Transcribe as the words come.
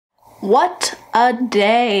What a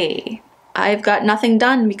day. I've got nothing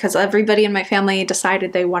done because everybody in my family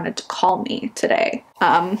decided they wanted to call me today.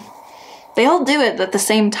 They all do it at the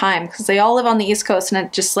same time because they all live on the East Coast, and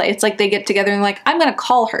it's like they get together and like, I'm gonna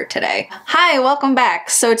call her today. Hi, welcome back.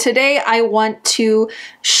 So today I want to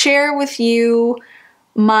share with you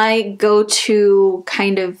my go-to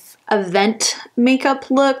kind of event makeup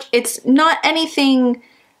look. It's not anything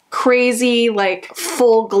crazy, like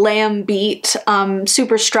full glam beat,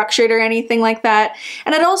 super structured or anything like that.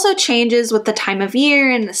 And it also changes with the time of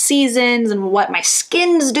year and the seasons and what my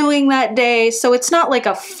skin's doing that day. So it's not like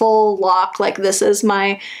a full lock, like this is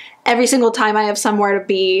my every single time I have somewhere to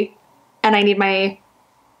be and I need my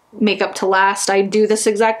makeup to last, I do this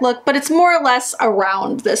exact look, but it's more or less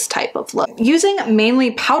around this type of look. Using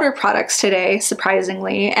mainly powder products today,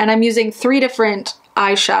 surprisingly, and I'm using 3 different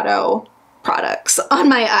eyeshadow products on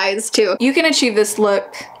my eyes too. You can achieve this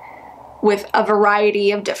look with a variety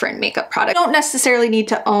of different makeup products. You don't necessarily need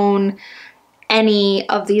to own any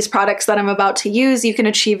of these products that I'm about to use. You can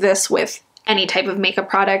achieve this with any type of makeup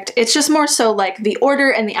product. It's just more so like the order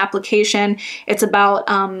and the application. It's about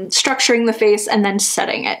structuring the face and then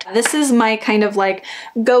setting it. This is my kind of like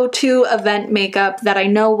go-to event makeup that I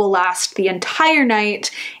know will last the entire night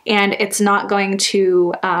and it's not going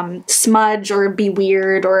to smudge or be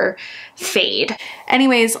weird or fade.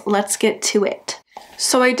 Anyways, let's get to it.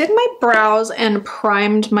 So I did my brows and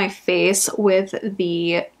primed my face with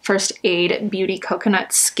the First Aid Beauty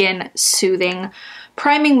Coconut Skin Soothing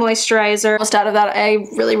Priming Moisturizer. Almost out of that. I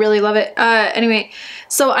really love it. Anyway,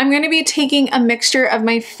 so I'm going to be taking a mixture of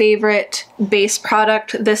my favorite base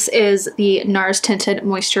product. This is the Nars Tinted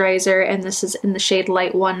Moisturizer, and this is in the shade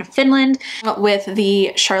Light 1 Finland, with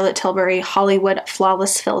the Charlotte Tilbury Hollywood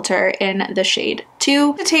Flawless Filter in the shade 2.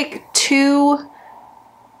 I'm going to take 2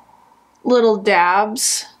 little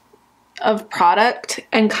dabs of product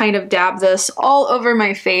and kind of dab this all over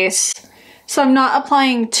my face. So I'm not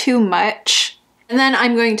applying too much. And then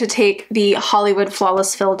I'm going to take the Hollywood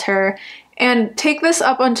Flawless Filter and take this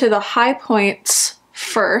up onto the high points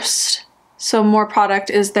first, so more product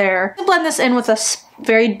is there. I'll blend this in with a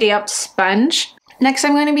very damp sponge. Next,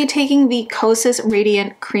 I'm going to be taking the Kosas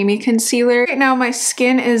Radiant Creamy Concealer. Right now my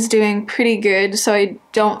skin is doing pretty good, so I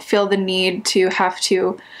don't feel the need to have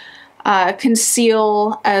to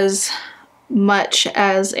conceal as much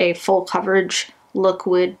as a full coverage look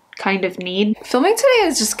would kind of need. Filming today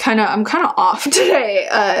is just I'm kind of off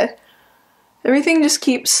today. Everything just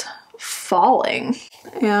keeps falling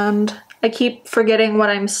and I keep forgetting what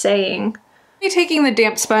I'm saying. I'll be taking the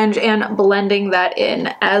damp sponge and blending that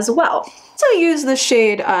in as well. So I use the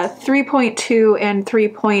shade 3.2 and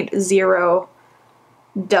 3.0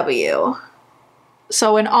 W.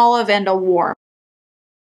 So an olive and a warm.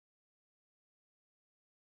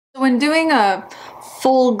 When doing a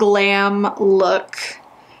full glam look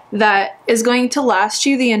that is going to last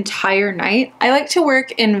you the entire night, I like to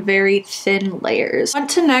work in very thin layers. I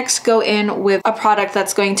want to next go in with a product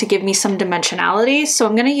that's going to give me some dimensionality. So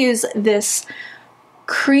I'm going to use this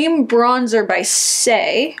cream bronzer by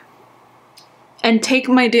Saie and take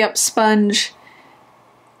my damp sponge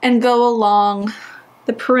and go along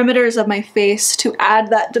the perimeters of my face to add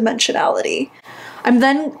that dimensionality. I'm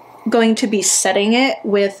then going to be setting it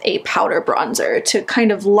with a powder bronzer to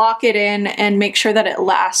kind of lock it in and make sure that it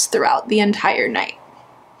lasts throughout the entire night.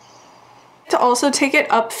 To also take it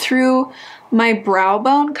up through my brow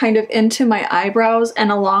bone, kind of into my eyebrows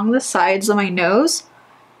and along the sides of my nose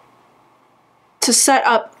to set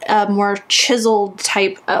up a more chiseled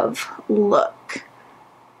type of look.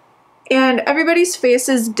 And everybody's face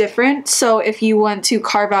is different, so if you want to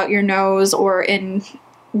carve out your nose or in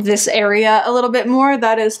this area a little bit more,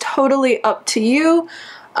 that is totally up to you.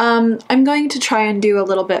 I'm going to try and do a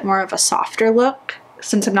little bit more of a softer look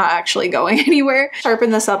since I'm not actually going anywhere.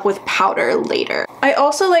 Sharpen this up with powder later. I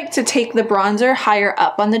also like to take the bronzer higher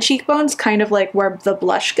up on the cheekbones, kind of like where the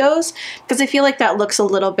blush goes, because I feel like that looks a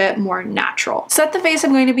little bit more natural. To set the face,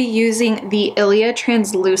 I'm going to be using the Ilya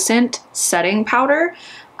Translucent Setting Powder.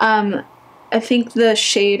 I think the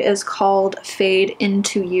shade is called Fade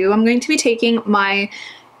Into You. I'm going to be taking my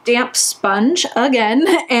damp sponge again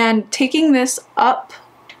and taking this up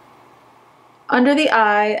under the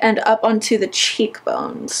eye and up onto the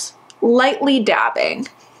cheekbones, lightly dabbing.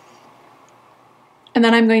 And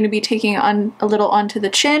then I'm going to be taking on a little onto the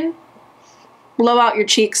chin, blow out your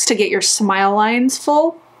cheeks to get your smile lines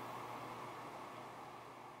full.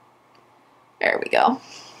 There we go.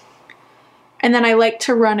 And then I like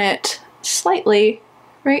to run it slightly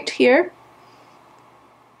right here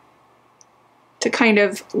to kind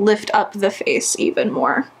of lift up the face even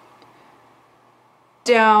more.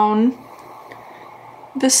 Down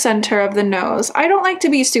the center of the nose. I don't like to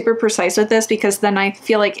be super precise with this because then I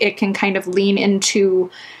feel like it can kind of lean into,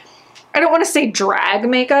 I don't want to say drag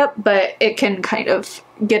makeup, but it can kind of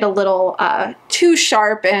get a little too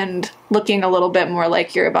sharp and looking a little bit more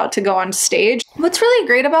like you're about to go on stage. What's really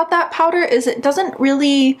great about that powder is it doesn't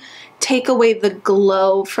really take away the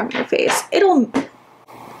glow from your face.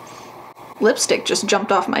 Lipstick just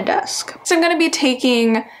jumped off my desk. So I'm going to be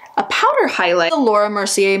taking a powder highlight, the Laura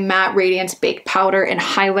Mercier Matte Radiance Baked Powder in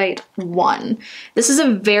Highlight 1. This is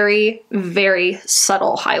a very, very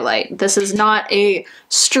subtle highlight. This is not a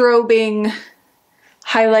strobing,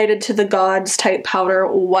 highlighted to the gods type powder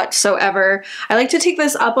whatsoever. I like to take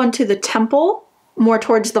this up onto the temple, more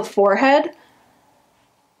towards the forehead,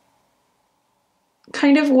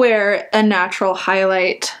 kind of where a natural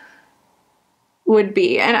highlight would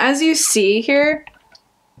be. And as you see here,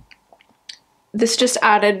 this just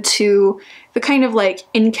added to the kind of like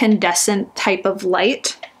incandescent type of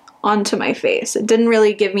light onto my face. It didn't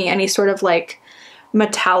really give me any sort of like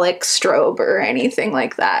metallic strobe or anything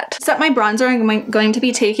like that. To set my bronzer, I'm going to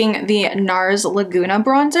be taking the Nars Laguna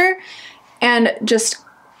bronzer and just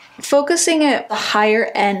focusing at the higher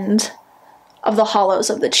end of the hollows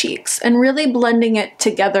of the cheeks and really blending it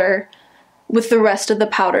together with the rest of the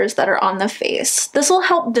powders that are on the face. This will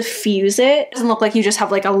help diffuse it. It doesn't look like you just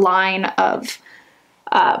have like a line of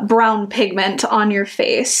brown pigment on your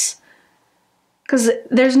face. Because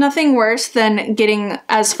there's nothing worse than getting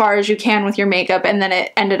as far as you can with your makeup and then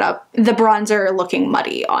it ended up, the bronzer looking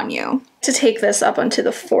muddy on you. To take this up onto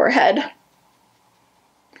the forehead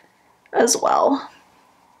as well.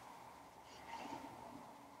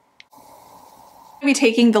 I'm going to be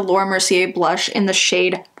taking the Laura Mercier blush in the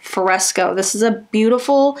shade Fresco. This is a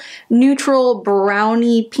beautiful neutral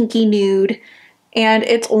brownie pinky nude and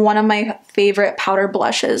it's one of my favorite powder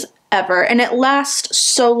blushes ever, and it lasts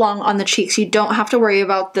so long on the cheeks. You don't have to worry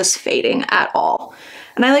about this fading at all.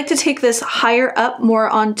 And I like to take this higher up, more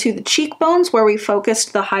onto the cheekbones where we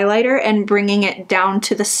focused the highlighter, and bringing it down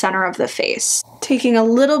to the center of the face. Taking a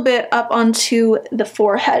little bit up onto the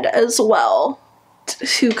forehead as well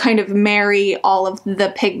to kind of marry all of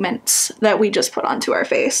the pigments that we just put onto our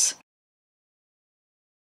face.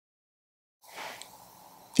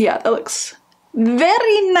 Yeah, that looks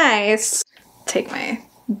very nice. Take my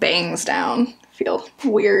bangs down. Feel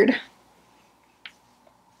weird.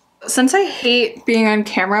 Since I hate being on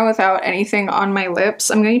camera without anything on my lips,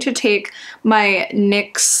 I'm going to take my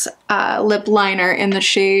NYX lip liner in the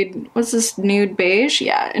shade, what's this, Nude Beige?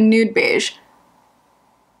 Yeah, in Nude Beige.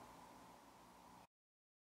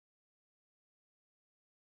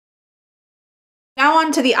 Now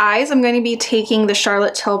on to the eyes. I'm going to be taking the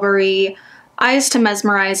Charlotte Tilbury Eyes to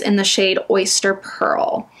Mesmerize in the shade Oyster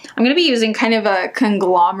Pearl. I'm going to be using kind of a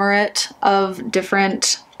conglomerate of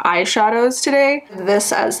different eyeshadows today.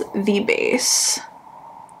 This as the base.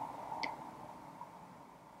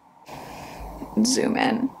 Zoom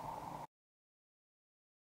in.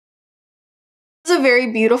 This is a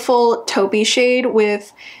very beautiful taupey shade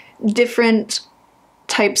with different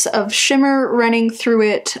types of shimmer running through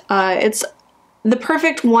it. It's the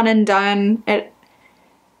perfect one and done. It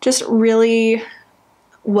just really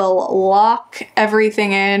will lock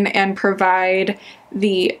everything in and provide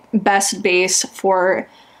the best base for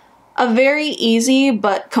a very easy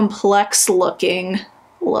but complex looking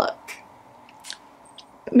look.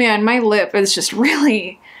 Man, my lip is just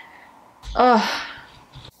really, ugh.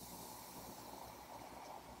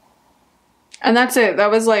 And that's it. That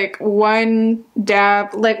was like one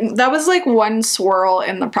dab, like that was like one swirl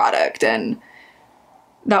in the product, and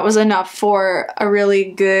that was enough for a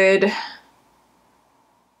really good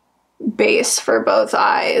base for both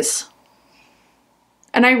eyes.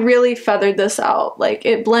 And I really feathered this out. Like,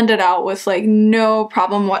 it blended out with like no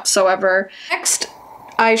problem whatsoever. Next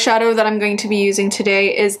eyeshadow that I'm going to be using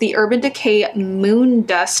today is the Urban Decay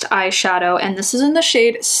MoonDust eyeshadow, and this is in the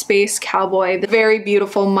shade Space Cowboy. The very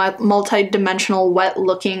beautiful multi-dimensional wet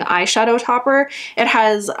looking eyeshadow topper. It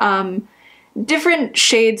has different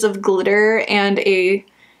shades of glitter and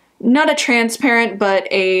not a transparent, but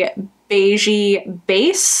a beigey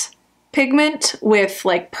base pigment with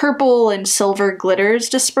like purple and silver glitters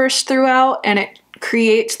dispersed throughout, and it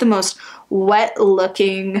creates the most wet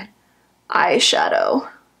looking eyeshadow.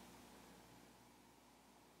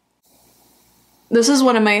 This is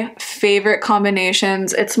one of my favorite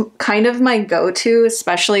combinations. It's kind of my go-to,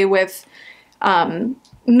 especially with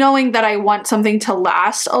knowing that I want something to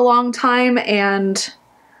last a long time and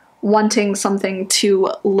wanting something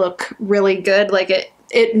to look really good. Like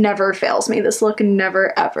it never fails me. This look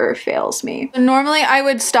never ever fails me. Normally I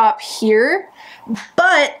would stop here,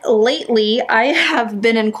 But lately I have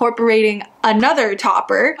been incorporating another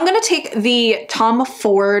topper. I'm gonna take the Tom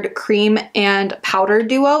Ford cream and powder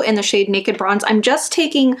duo in the shade Naked Bronze. I'm just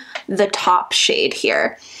taking the top shade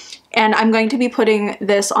here, and I'm going to be putting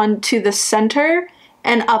this onto the center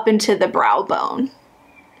and up into the brow bone.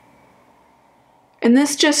 And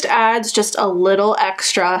this just adds just a little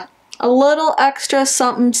extra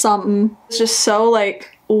something something. It's just so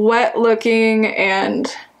like wet looking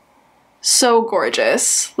and so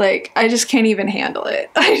gorgeous. Like, I just can't even handle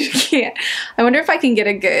it. I just can't. I wonder if I can get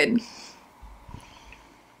a good,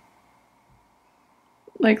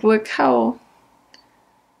 like, look how,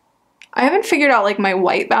 I haven't figured out like my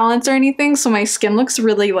white balance or anything, so my skin looks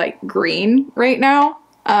really like green right now.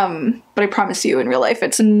 But I promise you in real life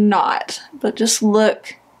it's not. But just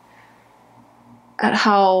look at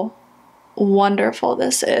how wonderful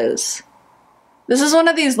this is. This is one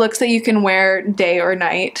of these looks that you can wear day or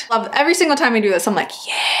night. Love every single time I do this, I'm like,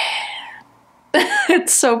 yeah.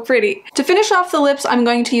 It's so pretty. To finish off the lips, I'm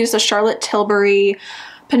going to use the Charlotte Tilbury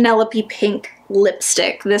Penelope Pink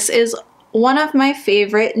lipstick. This is one of my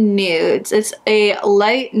favorite nudes. It's a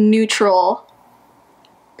light neutral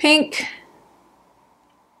pink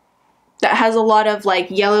that has a lot of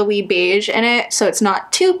like yellowy beige in it, so it's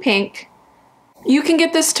not too pink. You can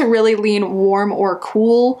get this to really lean warm or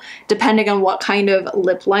cool depending on what kind of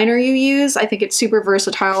lip liner you use. I think it's super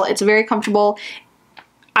versatile. It's very comfortable.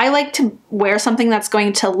 I like to wear something that's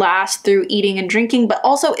going to last through eating and drinking, but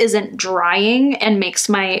also isn't drying and makes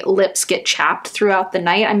my lips get chapped throughout the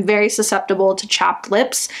night. I'm very susceptible to chapped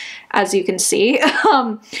lips, as you can see.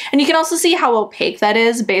 And you can also see how opaque that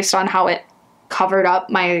is based on how it covered up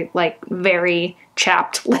my like very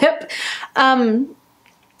chapped lip.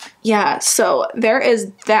 Yeah, so there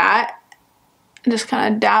is that. Just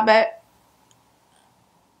kind of dab it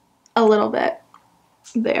a little bit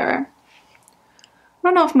there. I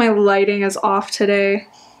don't know if my lighting is off today.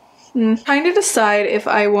 Trying to decide if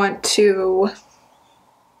I want to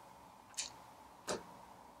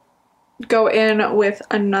go in with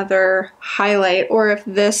another highlight or if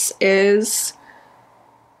this is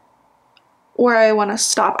where I want to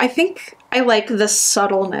stop. I think I like the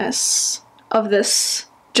subtleness of this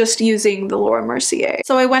just using the Laura Mercier.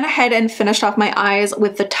 So I went ahead and finished off my eyes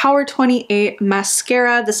with the Tower 28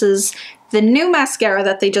 mascara. This is the new mascara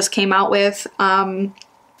that they just came out with.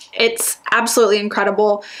 It's absolutely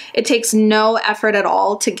incredible. It takes no effort at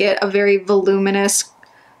all to get a very voluminous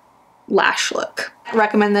lash look. I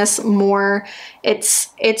recommend this more.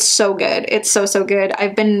 It's so good. It's so good.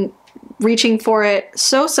 I've been reaching for it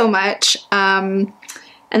so much, and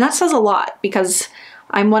that says a lot because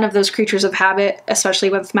I'm one of those creatures of habit, especially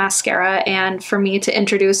with mascara, and for me to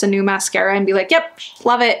introduce a new mascara and be like, yep,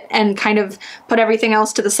 love it, and kind of put everything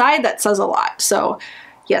else to the side, that says a lot. So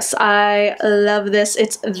yes, I love this.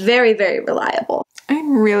 It's very reliable.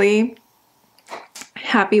 I'm really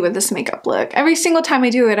happy with this makeup look. Every single time I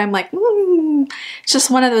do it, I'm like, it's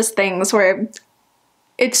just one of those things where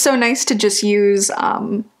it's so nice to just use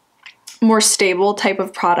more stable type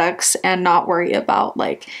of products and not worry about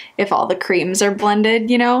like if all the creams are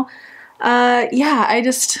blended, you know? Yeah, I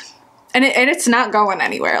just, and it's not going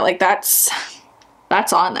anywhere. Like that's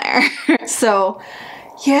on there. So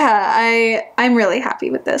yeah, I'm really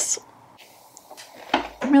happy with this.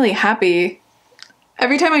 I'm really happy.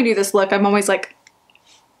 Every time I do this look, I'm always like,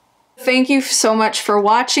 thank you so much for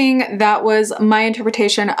watching. That was my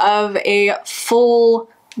interpretation of a full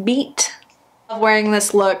beat. Wearing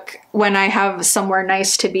this look when I have somewhere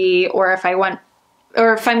nice to be, or if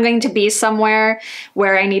I'm going to be somewhere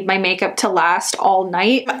where I need my makeup to last all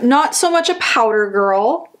night. Not so much a powder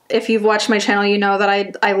girl. If you've watched my channel, you know that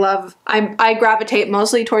I gravitate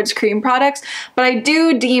mostly towards cream products, but I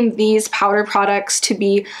do deem these powder products to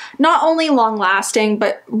be not only long lasting,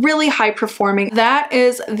 but really high performing. That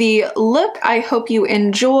is the look. I hope you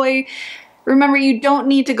enjoy. Remember, you don't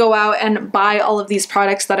need to go out and buy all of these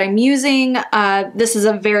products that I'm using. This is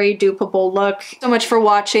a very dupeable look. So much for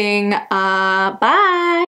watching. Bye!